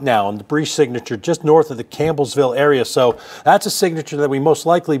pick up now on the Breeze signature just north of the Campbellsville area. So that's a signature that we most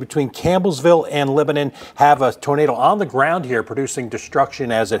likely between Campbellsville and Lebanon have a tornado on the ground here producing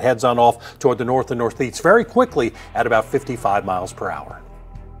destruction as it heads on off toward the north and northeast very quickly at about 55 miles per hour.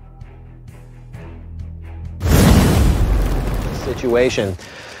 Situation,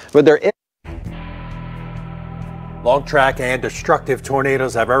 but there is long track and destructive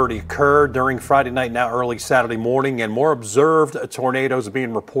tornadoes have already occurred during Friday night, now early Saturday morning, and more observed tornadoes are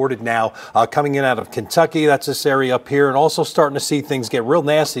being reported now coming in out of Kentucky. That's this area up here, and also starting to see things get real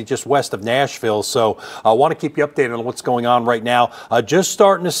nasty just west of Nashville. So I want to keep you updated on what's going on right now. Just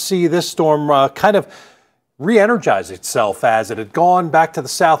starting to see this storm kind of re-energize itself as it had gone back to the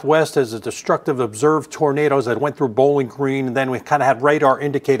southwest as a destructive observed tornadoes that went through Bowling Green, and then we kind of had radar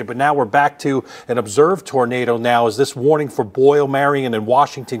indicated, but now we're back to an observed tornado now as this warning for Boyle, Marion, and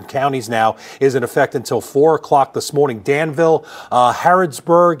Washington counties now is in effect until 4 o'clock this morning. Danville,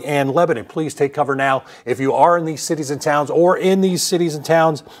 Harrodsburg, and Lebanon, please take cover now if you are in these cities and towns or in these cities and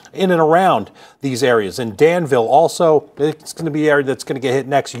towns in and around these areas. In Danville also, it's going to be the area that's going to get hit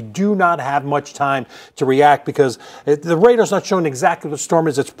next. You do not have much time to react because the radar's not showing exactly what the storm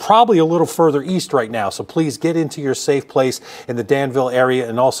is. It's probably a little further east right now. So please get into your safe place in the Danville area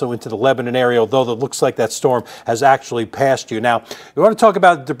and also into the Lebanon area, although it looks like that storm has actually passed you. Now, we want to talk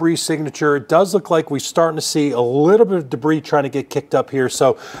about debris signature. It does look like we're starting to see a little bit of debris trying to get kicked up here.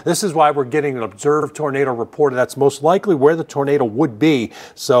 So this is why we're getting an observed tornado reported. That's most likely where the tornado would be.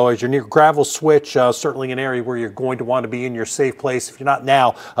 So as you're near Gravel Switch, certainly an area where you're going to want to be in your safe place. If you're not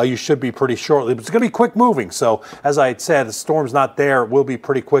now, you should be pretty shortly. But it's going to be quick moving. So as I had said, the storm's not there. It will be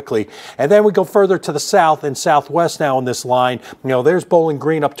pretty quickly. And then we go further to the south and southwest now on this line. You know, there's Bowling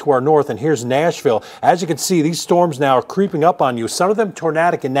Green up to our north, and here's Nashville. As you can see, these storms now are creeping up on you. Some of them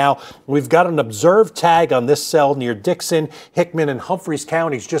tornadic, and now we've got an observed tag on this cell near Dixon, Hickman, and Humphreys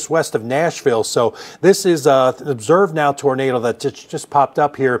counties just west of Nashville. So this is an observed now tornado that just popped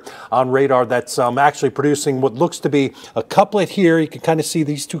up here on radar that's actually producing what looks to be a couplet here. You can kind of see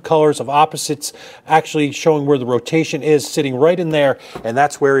these two colors of opposites actually showing where the rotation is, sitting right in there, and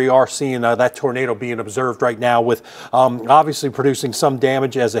that's where you are seeing that tornado being observed right now, with obviously producing some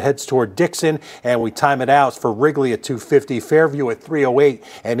damage as it heads toward Dixon, and we time it out for Wrigley at 250, Fairview at 308,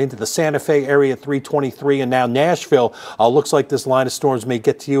 and into the Santa Fe area at 323, and now Nashville looks like this line of storms may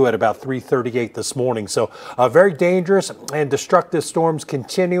get to you at about 338 this morning. So very dangerous and destructive storms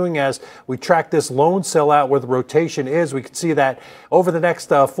continuing as we track this lone cell out where the rotation is. We can see that over the next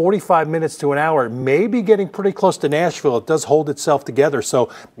 45 minutes to an hour, it may be getting pretty close to Nashville. It does hold itself together. So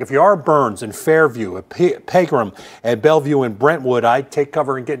if you are Burns and Fairview, Pegram and Bellevue and Brentwood, I'd take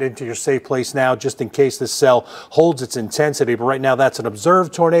cover and get into your safe place now just in case this cell holds its intensity. But right now that's an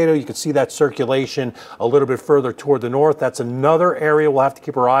observed tornado. You can see that circulation a little bit further toward the north. That's another area we'll have to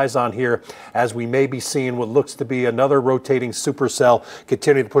keep our eyes on here as we may be seeing what looks to be another rotating supercell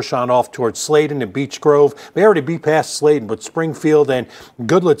continue to push on off towards Sladen and Beech Grove. May already be past Sladen, but Springfield and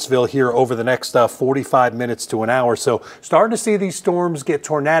Goodlettsville here over the next 45 minutes to an hour. So starting to see these storms get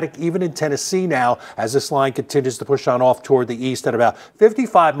tornadic even in Tennessee now as this line continues to push on off toward the east at about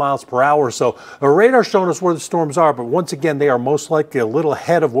 55 miles per hour. So the radar showing us where the storms are, but once again, they are most likely a little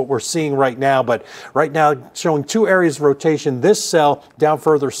ahead of what we're seeing right now. But right now showing two areas of rotation. This cell down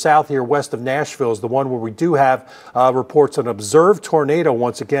further south here west of Nashville is the one where we do have reports of an observed tornado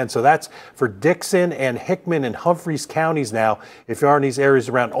once again. So that's for Dixon and Hickman and Humphreys counties now. If you are in these areas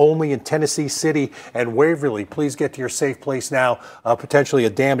around Olney and Tennessee City and Waverly, please get to your safe place now. Potentially a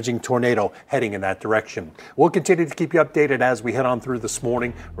damaging tornado heading in that direction. We'll continue to keep you updated as we head on through this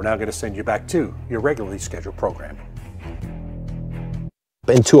morning. We're now going to send you back to your regularly scheduled program.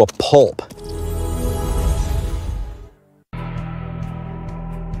 Into a pulp.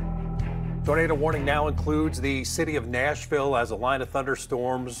 Tornado warning now includes the city of Nashville as a line of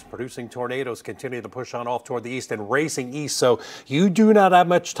thunderstorms producing tornadoes continue to push on off toward the east and racing east. So you do not have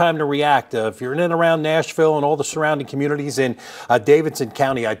much time to react. If you're in and around Nashville and all the surrounding communities in Davidson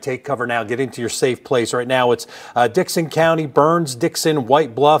County, I'd take cover now. Get into your safe place. Right now it's Dixon County, Burns, Dixon,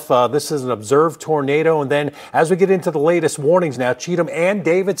 White Bluff. This is an observed tornado. And then as we get into the latest warnings now, Cheatham and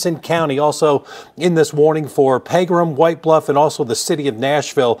Davidson County also in this warning for Pegram, White Bluff, and also the city of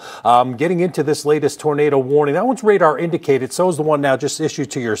Nashville. Getting into this latest tornado warning. That one's radar indicated. So is the one now just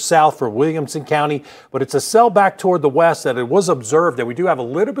issued to your south for Williamson County. But it's a cell back toward the west that it was observed. And we do have a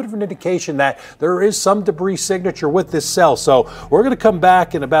little bit of an indication that there is some debris signature with this cell. So we're going to come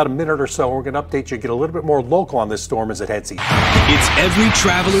back in about a minute or so. We're going to update you, get a little bit more local on this storm as it heads east. It's every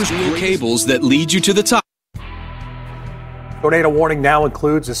traveler's cables that lead you to the top. Tornado warning now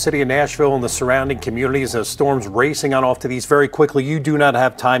includes the city of Nashville and the surrounding communities as storms racing on off to these very quickly. You do not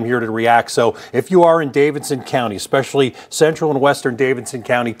have time here to react. So if you are in Davidson County, especially central and western Davidson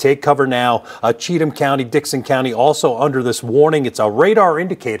County, take cover now. Cheatham County, Dixon County also under this warning. It's a radar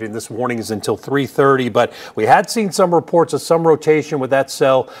indicated, and this warning is until 3:30. But we had seen some reports of some rotation with that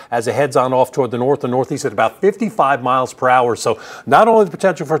cell as it heads on off toward the north and northeast at about 55 miles per hour. So not only the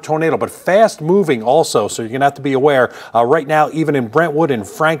potential for a tornado, but fast moving also. So you're going to have to be aware. Right now. Even in Brentwood and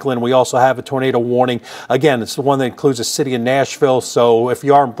Franklin, we also have a tornado warning. Again, it's the one that includes the city of Nashville. So if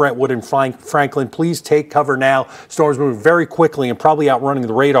you are in Brentwood and Franklin, please take cover now. Storm's moving very quickly and probably outrunning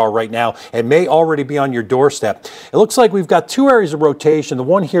the radar right now. It may already be on your doorstep. It looks like we've got two areas of rotation. The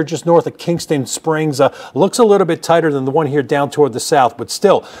one here just north of Kingston Springs looks a little bit tighter than the one here down toward the south, but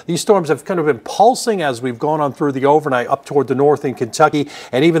still, these storms have kind of been pulsing as we've gone on through the overnight up toward the north in Kentucky,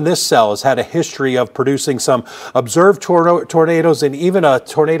 and even this cell has had a history of producing some observed tornadoes and even a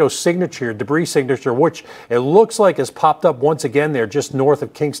tornado signature, debris signature, which it looks like has popped up once again there just north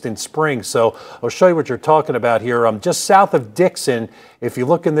of Kingston Springs. So I'll show you what you're talking about here. Just south of Dixon, if you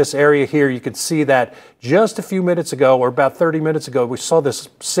look in this area here, you can see that just a few minutes ago, or about 30 minutes ago, we saw this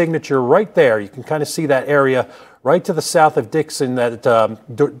signature right there. You can kind of see that area right to the south of Dixon, that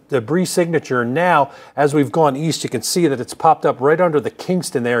debris signature. Now, as we've gone east, you can see that it's popped up right under the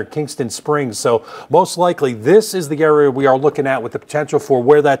Kingston there, Kingston Springs. So most likely this is the area we are looking at with the potential for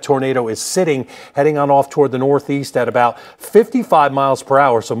where that tornado is sitting, heading on off toward the northeast at about 55 miles per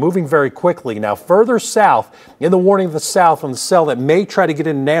hour. So moving very quickly. Now further south, in the warning of the south on the cell that may try to get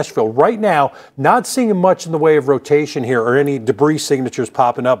into Nashville. Right now, not seeing much in the way of rotation here or any debris signatures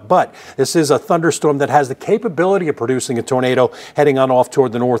popping up, but this is a thunderstorm that has the capability of producing a tornado heading on off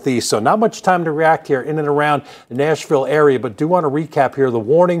toward the northeast. So not much time to react here in and around the Nashville area, but do want to recap here. The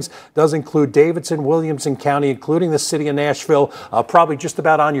warnings does include Davidson, Williamson County, including the city of Nashville, probably just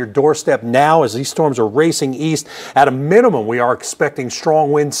about on your doorstep now as these storms are racing east. At a minimum, we are expecting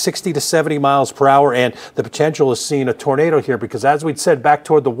strong winds, 60 to 70 miles per hour, and the potential is seeing a tornado here because, as we'd said, back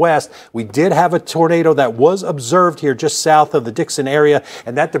toward the west, we did have a tornado that was observed here just south of the Dixon area,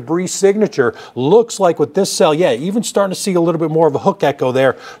 and that debris signature looks like with this cell, even starting to see a little bit more of a hook echo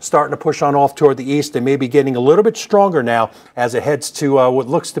there, starting to push on off toward the east and maybe getting a little bit stronger now as it heads to what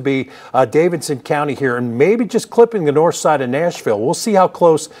looks to be Davidson County here, and maybe just clipping the north side of Nashville. We'll see how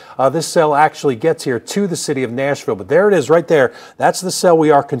close this cell actually gets here to the city of Nashville, but there it is right there. That's the cell we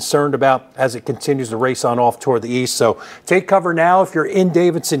are concerned about as it continues to race on off toward the east. So take cover now if you're in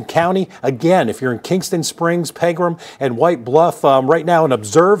Davidson County. Again, if you're in Kingston Springs, Pegram, and White Bluff, right now an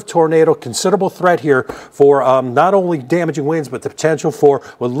observed tornado, considerable threat here for not only damaging winds, but the potential for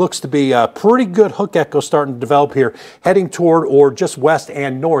what looks to be a pretty good hook echo starting to develop here, heading toward or just west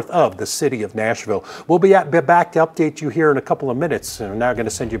and north of the city of Nashville. We'll be back to update you here in a couple of minutes, and we're now going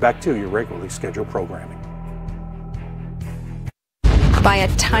to send you back to your regularly scheduled programming. By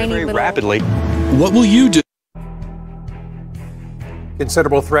a tiny very little... rapidly. What will you do?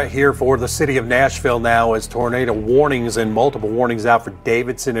 Considerable threat here for the city of Nashville now as tornado warnings and multiple warnings out for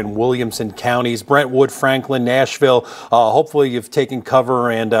Davidson and Williamson counties, Brentwood, Franklin, Nashville. Hopefully you've taken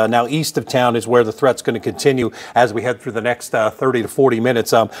cover, and now east of town is where the threat's going to continue as we head through the next 30 to 40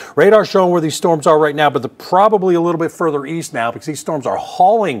 minutes. Radar showing where these storms are right now, but they're probably a little bit further east now because these storms are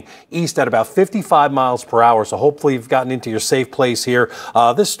hauling east at about 55 miles per hour. So hopefully you've gotten into your safe place here.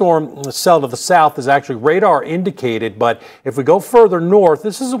 This storm cell to the south is actually radar indicated, but if we go further north,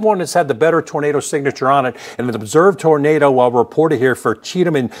 this is the one that's had the better tornado signature on it, and an observed tornado reported here for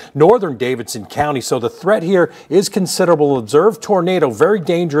Cheatham in northern Davidson County. So the threat here is considerable. Observed tornado, very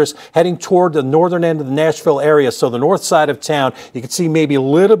dangerous, heading toward the northern end of the Nashville area. So the north side of town, you can see maybe a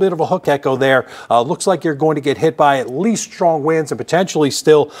little bit of a hook echo there. Looks like you're going to get hit by at least strong winds and potentially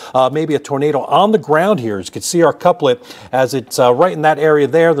still maybe a tornado on the ground here. As you can see our couplet as it's right in that area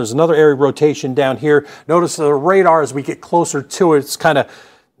there. There's another area rotation down here. Notice the radar as we get closer to it, it's kind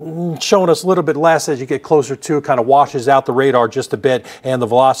of showing us a little bit less as you get closer to it, kind of washes out the radar just a bit, and the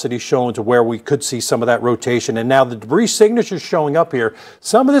velocity showing to where we could see some of that rotation. And now the debris signature showing up here.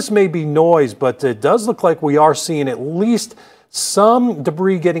 Some of this may be noise, but it does look like we are seeing at least some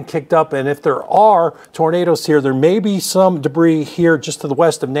debris getting kicked up, and if there are tornadoes here, there may be some debris here just to the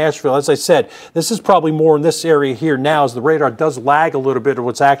west of Nashville. As I said, this is probably more in this area here now as the radar does lag a little bit of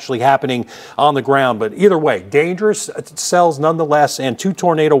what's actually happening on the ground. But either way, dangerous cells nonetheless, and two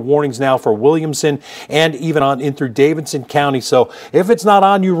tornado warnings now for Williamson and even on in through Davidson County. So if it's not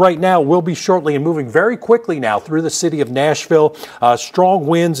on you right now, it will be shortly, and moving very quickly now through the city of Nashville. Strong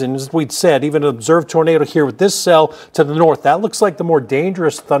winds, and as we'd said, even an observed tornado here with this cell to the north. That looks like the more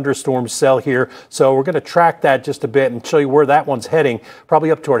dangerous thunderstorm cell here, so we're going to track that just a bit and show you where that one's heading, probably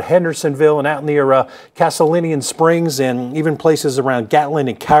up toward Hendersonville and out near Castellinian Springs, and even places around Gatlin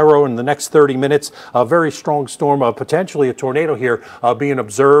and Cairo in the next 30 minutes. A very strong storm, potentially a tornado here being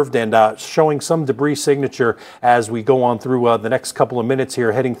observed, and showing some debris signature as we go on through the next couple of minutes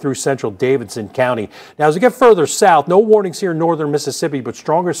here, heading through central Davidson County. Now as we get further south, no warnings here in northern Mississippi, but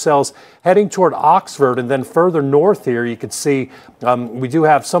stronger cells heading toward Oxford, and then further north here you can see Tennessee. We do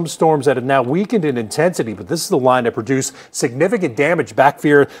have some storms that have now weakened in intensity, but this is the line that produced significant damage back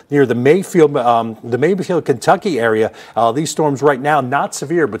here near the Mayfield, Kentucky area. These storms right now not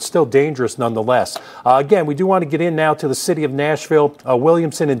severe, but still dangerous nonetheless. Again, we do want to get in now to the city of Nashville,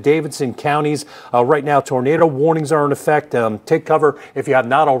 Williamson and Davidson counties. Right now, tornado warnings are in effect. Take cover if you have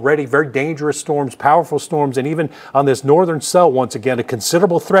not already. Very dangerous storms, powerful storms, and even on this northern cell, once again, a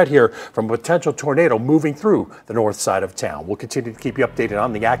considerable threat here from a potential tornado moving through the north side of town. We'll continue to keep you updated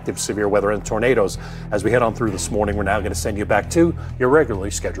on the active severe weather and tornadoes as we head on through this morning. We're now going to send you back to your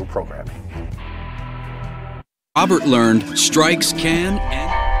regularly scheduled programming. Robert learned strikes can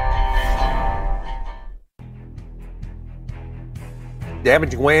and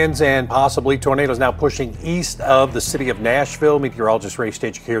damaging winds and possibly tornadoes now pushing east of the city of Nashville. Meteorologist Ray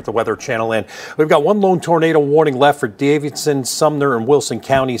Stagik here at the Weather Channel. And we've got one lone tornado warning left for Davidson, Sumner, and Wilson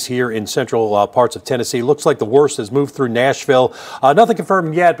counties here in central parts of Tennessee. Looks like the worst has moved through Nashville. Nothing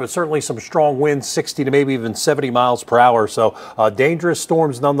confirmed yet, but certainly some strong winds, 60 to maybe even 70 miles per hour. So dangerous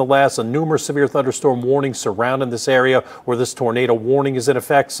storms nonetheless. A numerous severe thunderstorm warnings surrounding this area where this tornado warning is in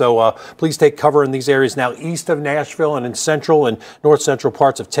effect. So please take cover in these areas now east of Nashville and in central and north central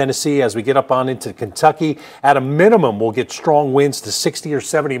parts of Tennessee. As we get up on into Kentucky, at a minimum, we'll get strong winds to 60 or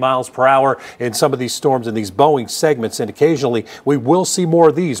 70 miles per hour in some of these storms in these bowing segments. And occasionally we will see more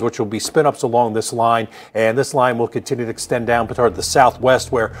of these, which will be spin-ups along this line. And this line will continue to extend down toward the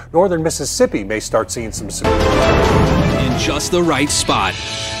southwest, where northern Mississippi may start seeing some severe in just the right spot.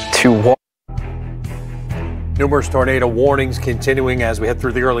 Numerous tornado warnings continuing as we head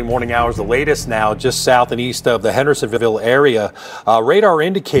through the early morning hours. The latest now just south and east of the Hendersonville area. Radar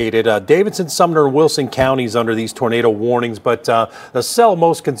indicated Davidson, Sumner, and Wilson counties under these tornado warnings. But the cell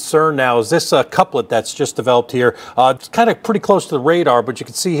most concerned now is this couplet that's just developed here. It's kind of pretty close to the radar, but you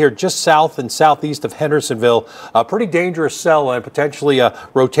can see here just south and southeast of Hendersonville, a pretty dangerous cell and potentially a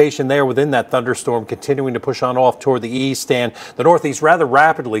rotation there within that thunderstorm continuing to push on off toward the east and the northeast rather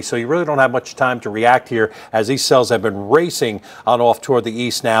rapidly. So you really don't have much time to react here as these cells have been racing on off toward the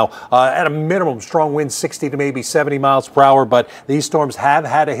east now. At a minimum, strong winds 60 to maybe 70 miles per hour, but these storms have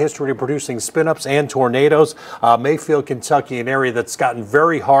had a history of producing spin-ups and tornadoes. Mayfield, Kentucky, an area that's gotten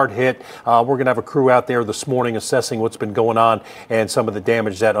very hard hit. We're going to have a crew out there this morning assessing what's been going on and some of the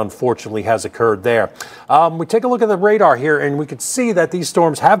damage that unfortunately has occurred there. We take a look at the radar here and we could see that these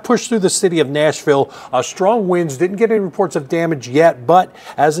storms have pushed through the city of Nashville. Strong winds, didn't get any reports of damage yet, but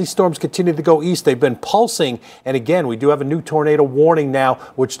as these storms continue to go east, they've been pulsing. And again, we do have a new tornado warning now,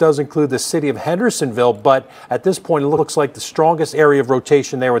 which does include the city of Hendersonville. But at this point, it looks like the strongest area of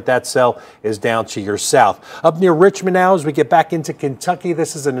rotation there with that cell is down to your south. Up near Richmond now, as we get back into Kentucky,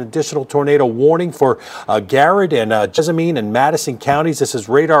 this is an additional tornado warning for Garrett and Jessamine and Madison counties. This is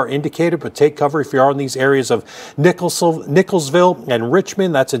radar indicated, but take cover if you are in these areas of Nicholsville and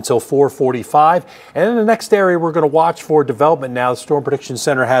Richmond. That's until 4:45. And in the next area, we're going to watch for development now. The Storm Prediction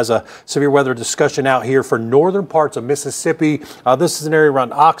Center has a severe weather discussion out here for northern parts of Mississippi. This is an area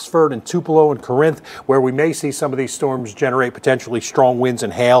around Oxford and Tupelo and Corinth where we may see some of these storms generate potentially strong winds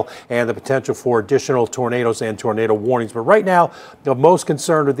and hail and the potential for additional tornadoes and tornado warnings. But right now, the most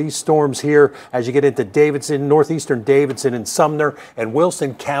concerned are these storms here as you get into Davidson, northeastern Davidson and Sumner and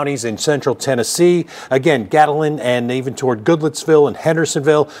Wilson counties in central Tennessee. Again, Gatlin and even toward Goodlettsville and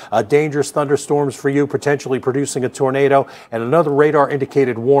Hendersonville, dangerous thunderstorms for you, potentially producing a tornado. And another radar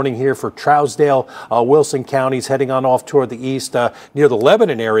indicated warning here for Trousdale, Wilson counties heading on off toward the east near the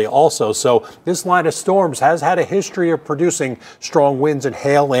Lebanon area also. So this line of storms has had a history of producing strong winds and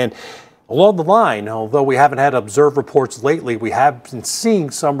hail. And along the line, although we haven't had observed reports lately, we have been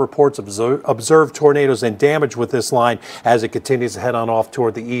seeing some reports of observed tornadoes and damage with this line as it continues to head on off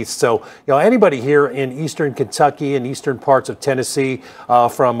toward the east. So, anybody here in eastern Kentucky and eastern parts of Tennessee,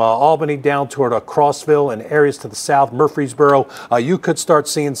 from Albany down toward Crossville and areas to the south, Murfreesboro, you could start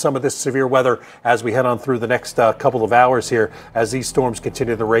seeing some of this severe weather as we head on through the next couple of hours here as these storms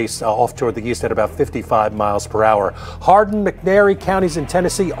continue to race off toward the east at about 55 miles per hour. Hardin, McNairy counties in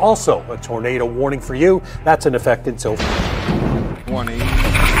Tennessee also a tornado warning for you. That's in effect until 180.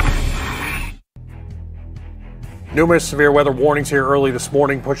 Numerous severe weather warnings here early this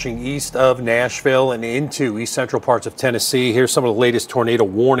morning, pushing east of Nashville and into east central parts of Tennessee. Here's some of the latest tornado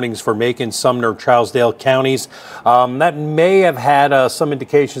warnings for Macon, Sumner, Trousdale counties. That may have had some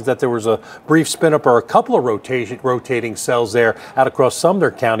indications that there was a brief spin up or a couple of rotating cells there out across Sumner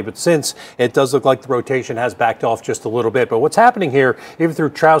County. But since it does look like the rotation has backed off just a little bit. But what's happening here, even through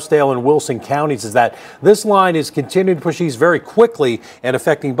Trousdale and Wilson counties, is that this line is continuing to push east very quickly and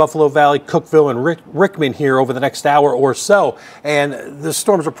affecting Buffalo Valley, Cookeville, and Rickman here over the next next hour or so. And the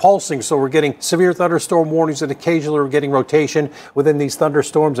storms are pulsing, so we're getting severe thunderstorm warnings, and occasionally we're getting rotation within these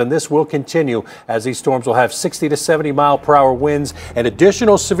thunderstorms, and this will continue as these storms will have 60 to 70 mile per hour winds and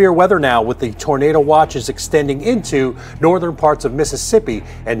additional severe weather now, with the tornado watches extending into northern parts of Mississippi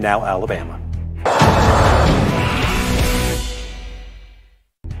and now Alabama.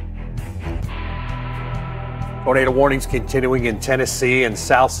 Tornado warnings continuing in Tennessee and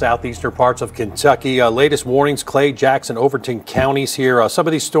southeastern parts of Kentucky. Latest warnings, Clay, Jackson, Overton counties here. Some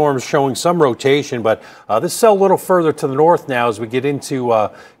of these storms showing some rotation, but this is a little further to the north now as we get into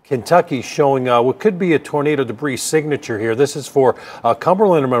Kentucky, showing what could be a tornado debris signature here. This is for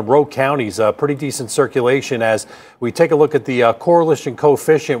Cumberland and Monroe counties. Pretty decent circulation as we take a look at the correlation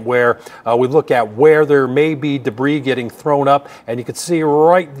coefficient, where we look at where there may be debris getting thrown up, and you can see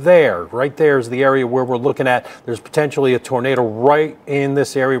right there is the area where we're looking at. There's potentially a tornado right in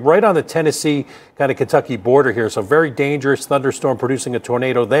this area, right on the Tennessee kind of Kentucky border here. So very dangerous thunderstorm producing a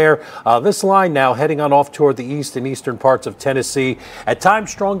tornado there. This line now heading on off toward the east and eastern parts of Tennessee. At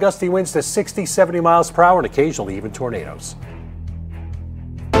times, strong gusty winds to 60, 70 miles per hour and occasionally even tornadoes.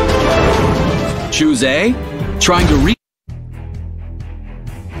 Choose A. Trying to reach.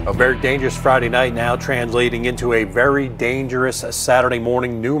 A very dangerous Friday night now translating into a very dangerous Saturday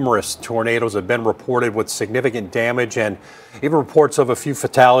morning. Numerous tornadoes have been reported with significant damage and even reports of a few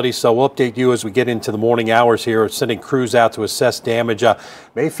fatalities. So we'll update you as we get into the morning hours here, sending crews out to assess damage.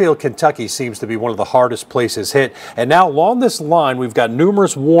 Mayfield, Kentucky seems to be one of the hardest places hit. And now along this line, we've got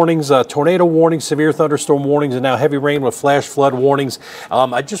numerous warnings, tornado warnings, severe thunderstorm warnings, and now heavy rain with flash flood warnings.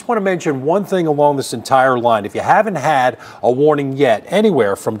 I just want to mention one thing along this entire line. If you haven't had a warning yet,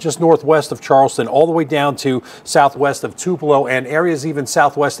 anywhere from just northwest of Charleston all the way down to southwest of Tupelo and areas even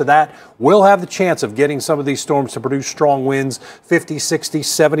southwest of that, will have the chance of getting some of these storms to produce strong winds, 50, 60,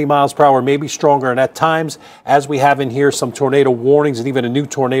 70 miles per hour, maybe stronger. And at times, as we have in here, some tornado warnings and even a new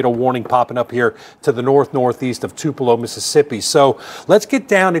tornado warning popping up here to the northeast of Tupelo, Mississippi. So let's get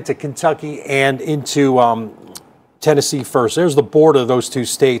down into Kentucky and into Tennessee first. There's the border of those two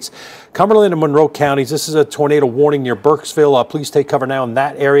states. Cumberland and Monroe counties. This is a tornado warning near Burkesville. Please take cover now in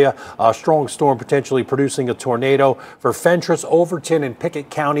that area. A strong storm potentially producing a tornado for Fentress, Overton, and Pickett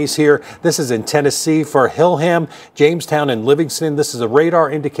counties here. This is in Tennessee for Hillham, Jamestown, and Livingston. This is a radar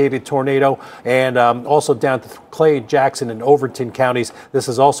indicated tornado, and also down to Clay, Jackson, and Overton counties. This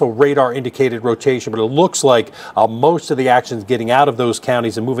is also radar indicated rotation, but it looks like most of the action is getting out of those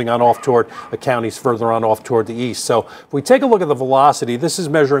counties and moving on off toward the counties further on off toward the east. So if we take a look at the velocity, this is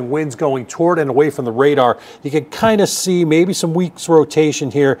measuring winds going toward and away from the radar. You can kind of see maybe some weak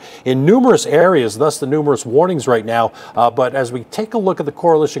rotation here in numerous areas, thus the numerous warnings right now. But as we take a look at the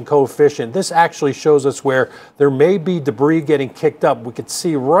correlation coefficient, this actually shows us where there may be debris getting kicked up. We could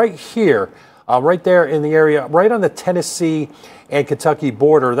see right here, right there in the area, right on the Tennessee and Kentucky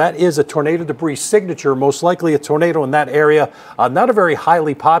border. That is a tornado debris signature, most likely a tornado in that area. Not a very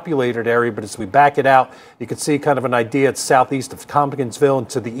highly populated area, but as we back it out, you can see kind of an idea. It's southeast of Tompkinsville and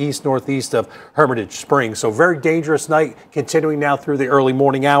to the east, northeast of Hermitage Springs. So very dangerous night continuing now through the early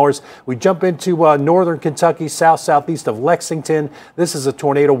morning hours. We jump into northern Kentucky, southeast of Lexington. This is a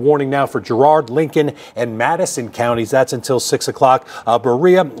tornado warning now for Girard, Lincoln, and Madison counties. That's until 6 o'clock.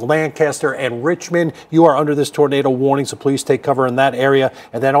 Berea, Lancaster, and Richmond, you are under this tornado warning, so please take cover in that area.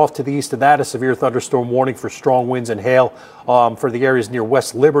 And then off to the east of that, a severe thunderstorm warning for strong winds and hail for the areas near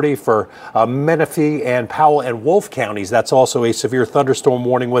West Liberty, for Menifee and Powell and Wolfe counties. That's also a severe thunderstorm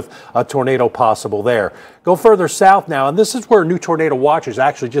warning with a tornado possible there. Go further south now, and this is where a new tornado watch has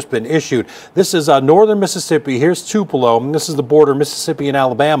actually just been issued. This is northern Mississippi. Here's Tupelo, and this is the border, Mississippi and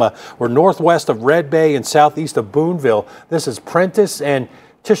Alabama. We're northwest of Red Bay and southeast of Boonville. This is Prentiss and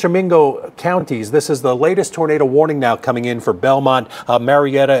Tishomingo counties. This is the latest tornado warning now coming in for Belmont,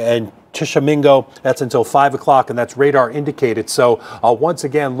 Marietta, and Tishomingo. That's until 5 o'clock, and that's radar indicated. So once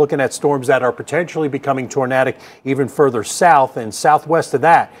again, looking at storms that are potentially becoming tornadic even further south and southwest of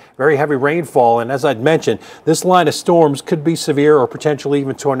that. Very heavy rainfall, and as I'd mentioned, this line of storms could be severe or potentially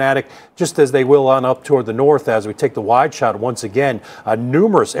even tornadic, just as they will on up toward the north as we take the wide shot once again.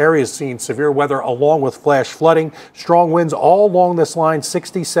 Numerous areas seeing severe weather along with flash flooding, strong winds all along this line,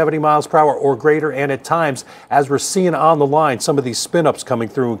 60, 70 miles per hour or greater, and at times, as we're seeing on the line, some of these spin-ups coming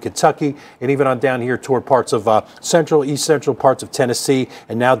through in Kentucky Kentucky, and even on down here toward parts of central, east central parts of Tennessee,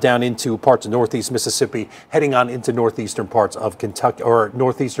 and now down into parts of northeast Mississippi, heading on into northeastern parts of Kentucky or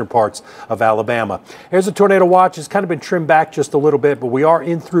northeastern parts of Alabama. Here's a tornado watch. It's kind of been trimmed back just a little bit, but we are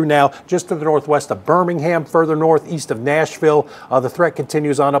in through now just to the northwest of Birmingham, further north, east of Nashville. The threat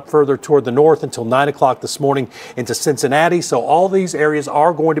continues on up further toward the north until 9 o'clock this morning into Cincinnati. So all these areas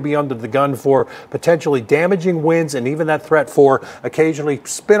are going to be under the gun for potentially damaging winds and even that threat for occasionally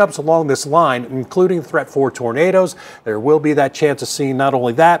spin-ups along this line, including threat for tornadoes. There will be that chance of seeing not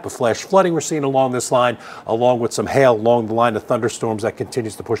only that, but flash flooding we're seeing along this line, along with some hail along the line of thunderstorms that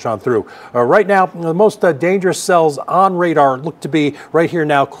continues to push on through. Right now, the most dangerous cells on radar look to be right here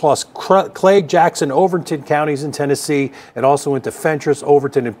now across Clay, Jackson, Overton counties in Tennessee, and also into Fentress,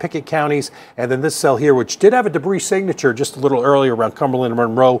 Overton, and Pickett counties. And then this cell here, which did have a debris signature just a little earlier around Cumberland and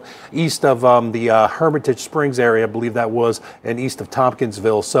Monroe, east of the Hermitage Springs area, I believe that was, and east of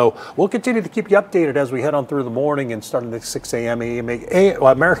Tompkinsville. So we'll continue to keep you updated as we head on through the morning, and starting at 6 a.m.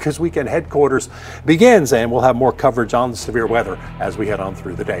 America's Weekend Headquarters begins, and we'll have more coverage on the severe weather as we head on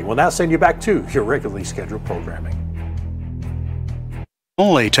through the day. We'll now send you back to your regularly scheduled programming.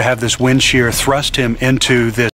 Only to have this wind shear thrust him into this